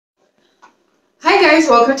guys,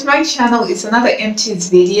 welcome to my channel. It's another Empties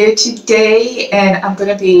video today, and I'm going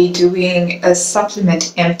to be doing a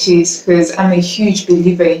supplement Empties because I'm a huge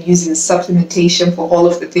believer in using supplementation for all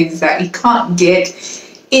of the things that we can't get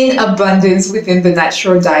in abundance within the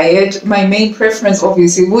natural diet. My main preference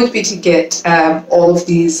obviously would be to get all of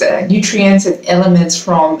these nutrients and elements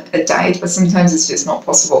from a diet, but sometimes it's just not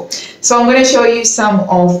possible. So I'm going to show you some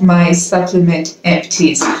of my supplement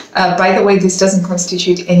Empties. By the way, this doesn't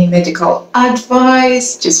constitute any medical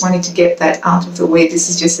advice. Just wanted to get that out of the way. This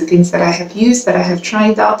is just the things that I have used, that I have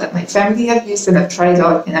tried out, that my family have used and I've tried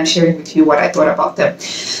out, and I'm sharing with you what I thought about them.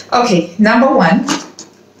 Okay, number one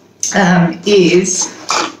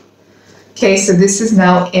okay, so this is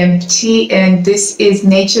now empty, and this is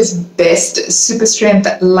Nature's Best Super Strength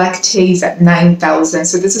Lactase at 9,000.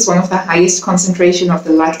 So this is one of the highest concentration of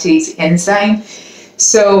the lactase enzyme.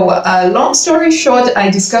 So long story short, I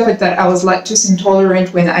discovered that I was lactose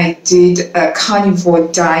intolerant when I did a carnivore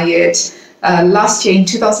diet last year in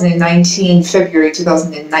 2019, February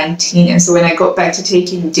 2019. And so when I got back to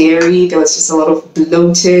taking dairy, there was just a lot of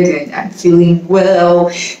bloated and I'm feeling well,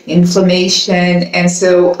 inflammation. And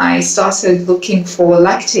so I started looking for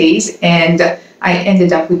lactase, and I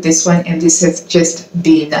ended up with this one, and this has just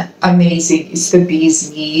been amazing. It's the bee's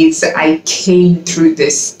knees. I came through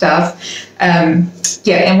this stuff.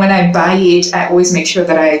 Yeah, and when I buy it, I always make sure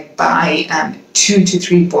that I buy 2 to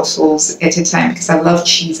 3 bottles at a time because I love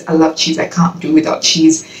cheese. I love cheese. I can't do without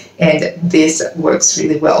cheese, and this works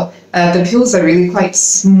really well. The pills are really quite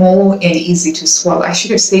small and easy to swallow. I should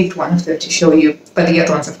have saved one of them to show you, but the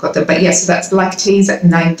other ones I've got them. But yes, so that's lactase at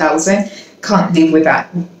 9,000. Can't live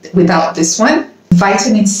without this one.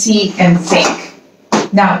 Vitamin C and zinc.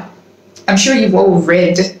 Now, I'm sure you've all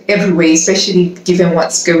read everywhere, especially given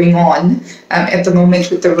what's going on at the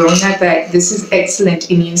moment with the Rona, that this is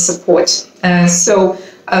excellent immune support. So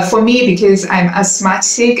for me, because I'm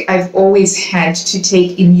asthmatic, I've always had to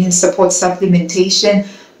take immune support supplementation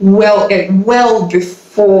well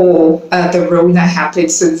before the Rona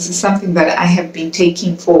happened. So this is something that I have been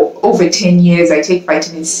taking for over 10 years. I take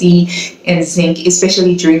vitamin C and zinc,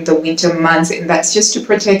 especially during the winter months, and that's just to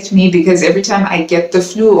protect me, because every time I get the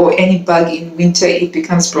flu or any bug in winter, it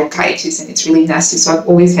becomes bronchitis and it's really nasty. So I've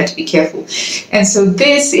always had to be careful. And so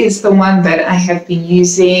this is the one that I have been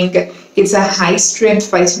using. It's a high strength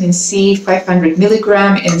vitamin C, 500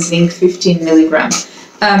 milligram, and zinc, 15 milligram.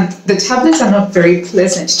 The tablets are not very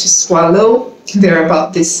pleasant to swallow. They're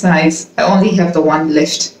about this size. I only have the one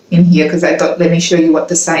left in here because I thought, let me show you what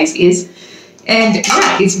the size is. And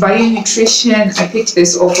yeah, it's BioNutrition. I picked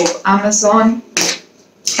this off of Amazon,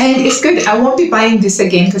 and it's good. I won't be buying this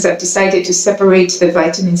again because I've decided to separate the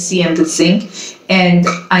vitamin C and the zinc, and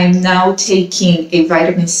I'm now taking a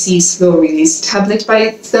vitamin C slow release tablet by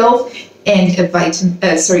itself and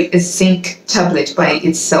a zinc tablet by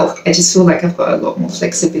itself. I just feel like I've got a lot more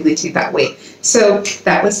flexibility that way. So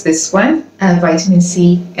that was this one, vitamin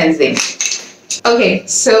C and zinc. Okay,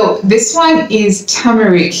 so this one is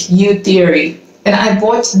Turmeric Theory, and I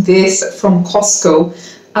bought this from Costco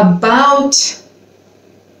about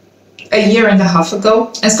a year and a half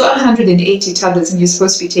ago. It's got 180 tablets, and you're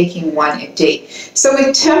supposed to be taking one a day. So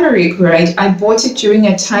with turmeric, right, I bought it during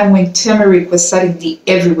a time when turmeric was suddenly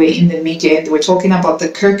everywhere in the media, and they were talking about the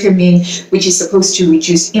curcumin, which is supposed to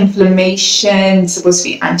reduce inflammation, it's supposed to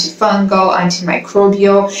be antifungal,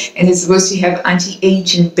 antimicrobial, and it's supposed to have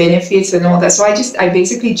anti-aging benefits and all that. So I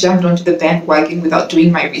basically jumped onto the bandwagon without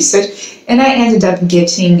doing my research, and I ended up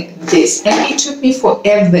getting this. And it took me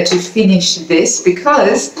forever to finish this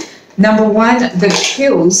because, number one, the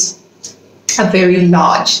pills are very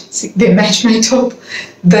large. See, they match my top.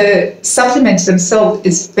 The supplement themselves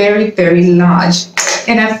is very, very large.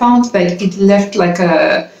 And I found that it left like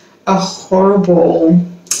a horrible,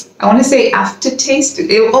 I want to say, aftertaste.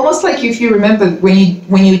 It, almost like if you remember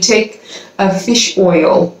when you take a fish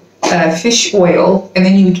oil, and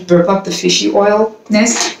then you would burp up the fishy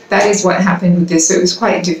oilness. That is what happened with this. So it was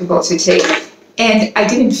quite difficult to take. And I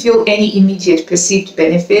didn't feel any immediate perceived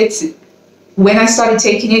benefits when I started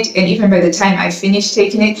taking it, and even by the time I finished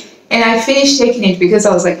taking it. And I finished taking it because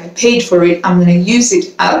I was like, I paid for it, I'm going to use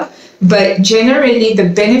it up. But generally, the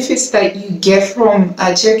benefits that you get from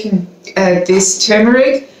taking this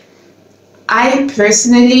turmeric, I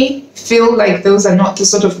personally feel like those are not the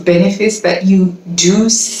sort of benefits that you do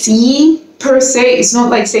see per se. It's not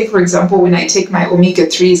like, say, for example, when I take my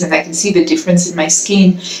omega-3s and I can see the difference in my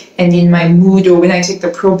skin and in my mood, or when I take the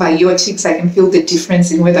probiotics, I can feel the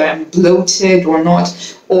difference in whether I'm bloated or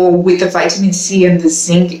not, or with the vitamin C and the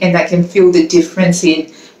zinc, and I can feel the difference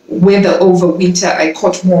in whether over winter I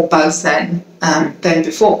caught more bugs than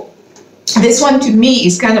before. this one to me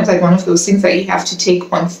is kind of like one of those things that you have to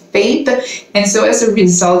take on faith. And so as a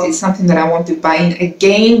result, it's something that I want to buy in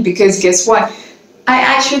again, because guess what? I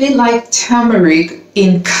actually like turmeric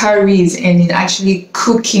in curries and in actually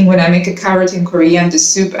cooking. When I make a carrot and coriander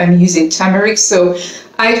soup, I'm using turmeric. So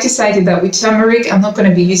I've decided that with turmeric, I'm not going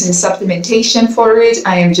to be using supplementation for it.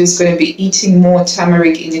 I am just going to be eating more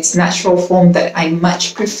turmeric in its natural form that I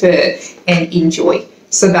much prefer and enjoy.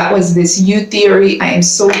 So that was this Theory. I am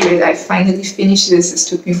so glad I finally finished this. This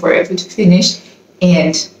took me forever to finish.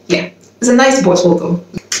 And yeah, it's a nice bottle though.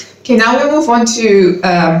 Okay, now we move on to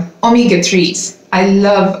omega-3s. I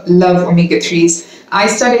love omega-3s. I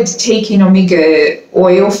started taking omega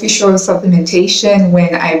oil, fish oil supplementation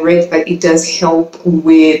when I read that it does help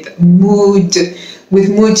with mood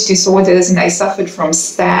disorders, and I suffered from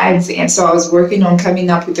SADS, and so I was working on coming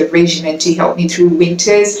up with a regimen to help me through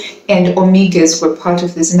winters, and omegas were part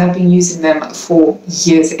of this, and I've been using them for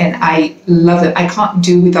years, and I love them. I can't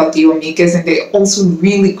do without the omegas, and they're also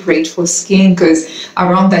really great for skin, because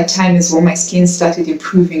around that time as well, my skin started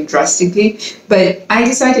improving drastically. But I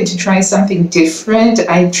decided to try something different.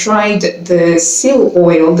 I tried the seal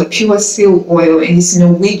oil, the pure seal oil, and it's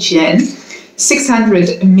Norwegian,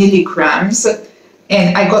 600 milligrams.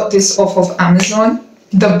 And I got this off of Amazon.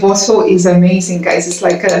 The bottle is amazing, guys. It's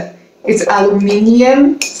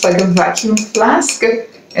aluminium. It's like a vacuum flask. And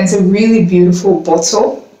it's a really beautiful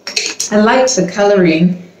bottle. I liked the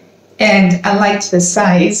coloring and I liked the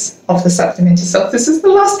size of the supplement itself. This is the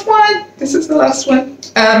last one.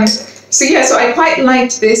 So yeah, so I quite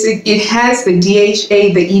liked this. It has the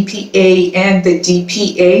DHA, the EPA, and the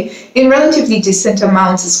DPA in relatively decent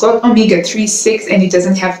amounts. It's got omega-3, 6, and it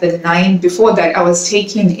doesn't have the 9. Before that, I was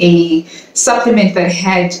taking a supplement that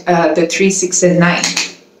had the 3, 6, and 9.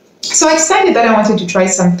 So I decided that I wanted to try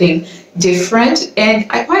something different, and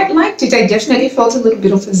I quite liked it. I definitely felt a little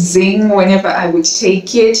bit of a zing whenever I would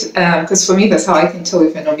take it, because for me, that's how I can tell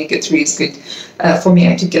if an omega-3 is good. For me,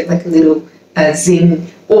 I do get like a little zing.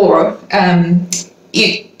 Or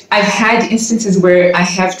I've had instances where I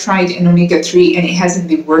have tried an omega-3 and it hasn't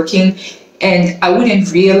been working, and I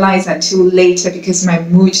wouldn't realize until later because my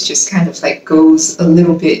mood just kind of like goes a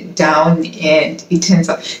little bit down and it turns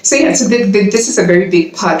out. So yeah, so this is a very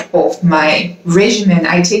big part of my regimen.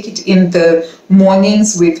 I take it in the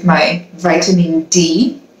mornings with my vitamin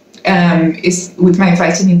D.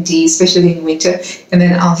 Especially in winter, and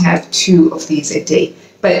then I'll have 2 of these a day.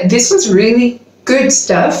 But this was really good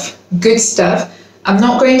stuff. I'm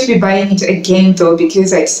not going to be buying it again though,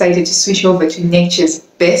 because I decided to switch over to Nature's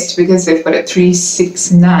Best because they've got a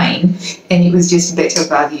 369 and it was just better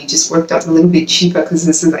value. It just worked out a little bit cheaper because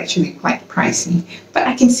this is actually quite pricey, but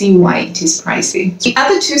I can see why it is pricey. The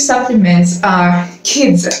other 2 supplements are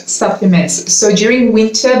kids supplements. So during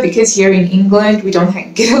winter, because here in England we don't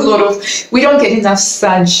get enough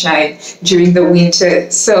sunshine during the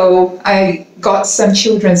winter, so I got some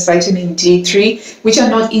children's vitamin D3, which are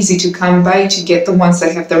not easy to come by, to get the ones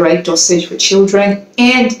that have the right dosage for children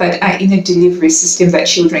and that are in a delivery system that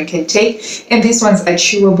children can take. And these ones are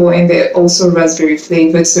chewable and they're also raspberry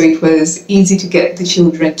flavored, so it was easy to get the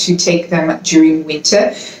children to take them during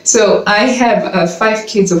winter. So I have 5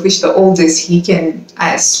 kids, of which the oldest, he can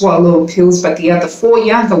swallow pills, but the other 4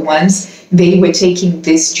 younger ones, they were taking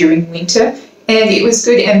this during winter. And it was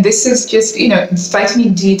good. And this is just,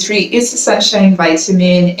 vitamin D3 is a sunshine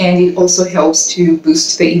vitamin, and it also helps to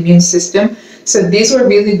boost the immune system. So these were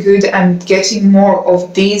really good. I'm getting more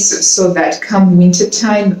of these so that come winter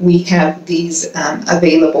time, we have these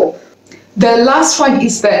available. The last one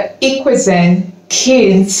is the Equizen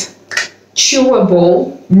Kids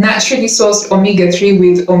Chewable Naturally Sourced Omega-3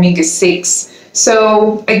 with Omega-6.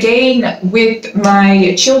 So again, with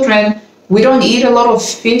my children, we don't eat a lot of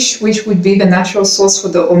fish, which would be the natural source for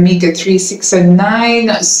the omega-3, 6, and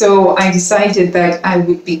 9. So I decided that I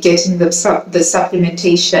would be getting the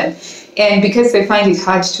supplementation. And because they find it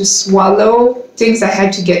hard to swallow things, I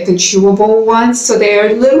had to get the chewable ones. So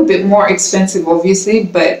they're a little bit more expensive, obviously,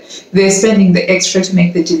 but they're spending the extra to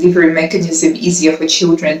make the delivery mechanism easier for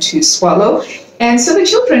children to swallow. And so the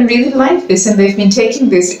children really like this, and they've been taking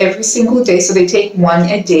this every single day. So they take 1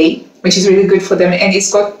 a day, which is really good for them. And it's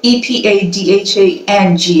got EPA, DHA,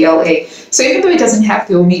 and GLA. So even though it doesn't have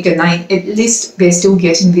the omega-9, at least they're still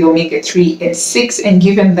getting the omega-3 and 6. And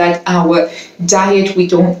given that our diet, we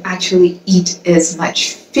don't actually eat as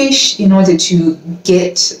much fish in order to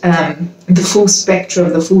get the full spectrum,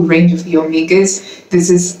 the full range of the omegas, this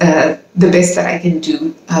is the best that I can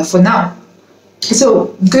do for now.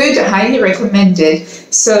 So good, highly recommended.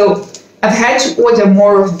 So I've had to order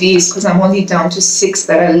more of these because I'm only down to 6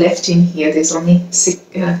 that are left in here. There's only 6.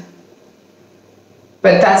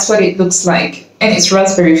 but that's what it looks like. And it's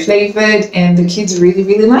raspberry flavored, and the kids really,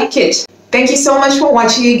 really like it. Thank you so much for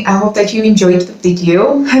watching. I hope that you enjoyed the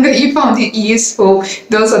video and that you found it useful.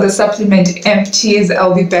 Those are the supplement empties.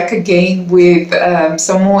 I'll be back again with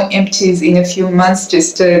some more empties in a few months,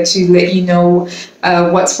 just to let you know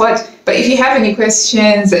what's what. But if you have any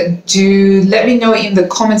questions, do let me know in the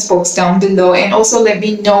comments box down below, and also let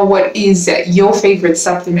me know what is your favorite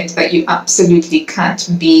supplement that you absolutely can't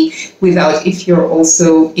be without if you're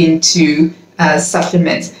also into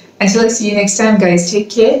supplements. Until I see you next time, guys, take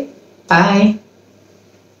care. Bye.